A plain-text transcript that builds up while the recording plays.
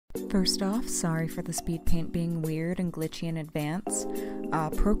First off, sorry for the speed paint being weird and glitchy in advance.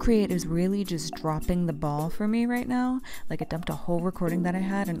 Procreate is really just dropping the ball for me right now. Like, it dumped a whole recording that I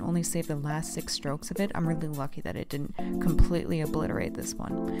had and only saved the last 6 strokes of it. I'm really lucky that it didn't completely obliterate this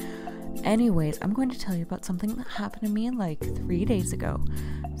one. Anyways, I'm going to tell you about something that happened to me like 3 days ago.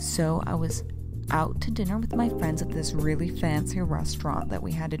 So I was out to dinner with my friends at this really fancy restaurant that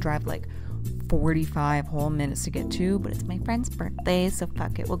we had to drive like 45 whole minutes to get to, but it's my friend's birthday, so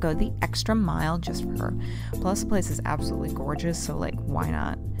fuck it, we'll go the extra mile just for her. Plus the place is absolutely gorgeous, so like, why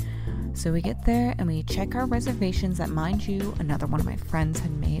not? So we get there and we check our reservations that, mind you, another one of my friends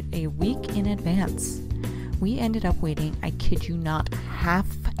had made a week in advance. We ended up waiting, I kid you not, half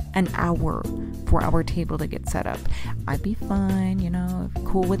an hour for our table to get set up. I'd be fine, you know,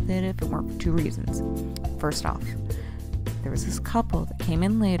 cool with it if it weren't for 2 reasons. First off, there was this couple that came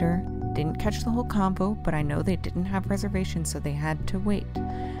in later, didn't catch the whole convo, but I know they didn't have reservations, so they had to wait.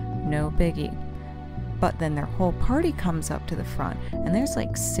 No biggie. But then their whole party comes up to the front, and there's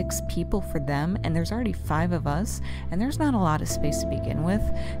like 6 people for them, and there's already 5 of us, and there's not a lot of space to begin with,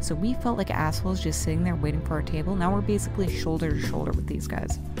 so we felt like assholes just sitting there waiting for our table. Now we're basically shoulder to shoulder with these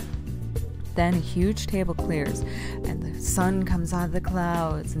guys. Then a huge table clears, and the sun comes out of the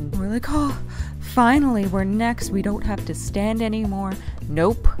clouds, and we're like, oh, finally, we're next. We don't have to stand anymore.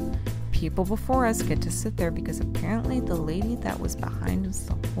 Nope. People before us get to sit there because apparently the lady that was behind us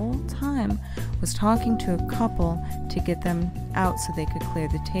the whole time was talking to a couple to get them out so they could clear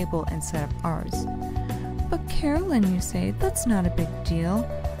the table and set up ours. But Carolyn, you say, that's not a big deal.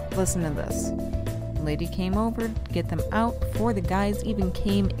 Listen to this. The lady came over to get them out before the guys even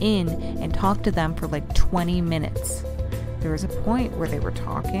came in and talked to them for like 20 minutes. There was a point where they were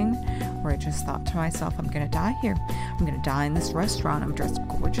talking where I just thought to myself, I'm gonna die here. I'm gonna die in this restaurant. I'm dressed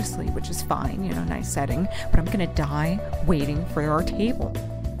gorgeously, which is fine, you know, nice setting, but I'm gonna die waiting for our table.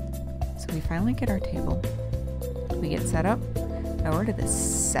 So we finally get our table. We get set up. I order this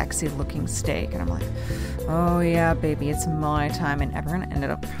sexy looking steak, and I'm like, oh yeah, baby, it's my time. And everyone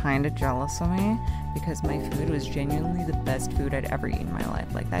ended up kind of jealous of me because my food was genuinely the best food I'd ever eaten in my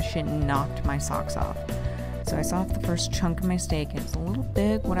life. Like, that shit knocked my socks off. So I saw off the first chunk of my steak, and it's a little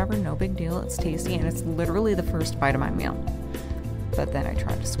big, whatever, no big deal, it's tasty, and it's literally the first bite of my meal. But then I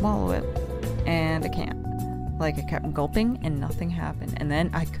tried to swallow it, and I can't. Like, I kept gulping, and nothing happened, and then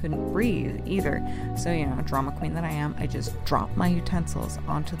I couldn't breathe either. So, you know, drama queen that I am, I just dropped my utensils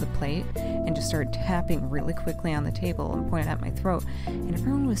onto the plate, and just started tapping really quickly on the table and pointed at my throat, and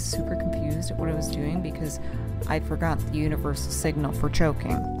everyone was super confused at what I was doing because I forgot the universal signal for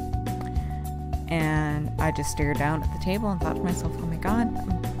choking. And I just stared down at the table and thought to myself, oh my god,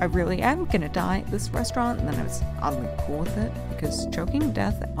 I really am gonna die at this restaurant. And then I was oddly cool with it because choking to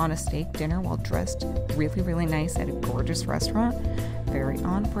death on a steak dinner while dressed really, really nice at a gorgeous restaurant, very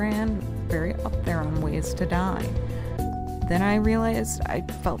on brand, very up there on ways to die. Then I realized I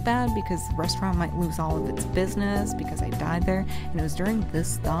felt bad because the restaurant might lose all of its business because I died there. And it was during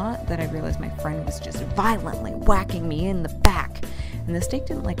this thought that I realized my friend was just violently whacking me in the back. And the steak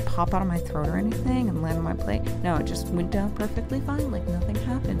didn't like pop out of my throat or anything and land on my plate. No, it just went down perfectly fine, like nothing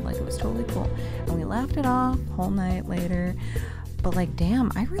happened, like it was totally cool. And we laughed it off whole night later. But like,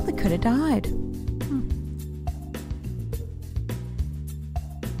 damn, I really could have died.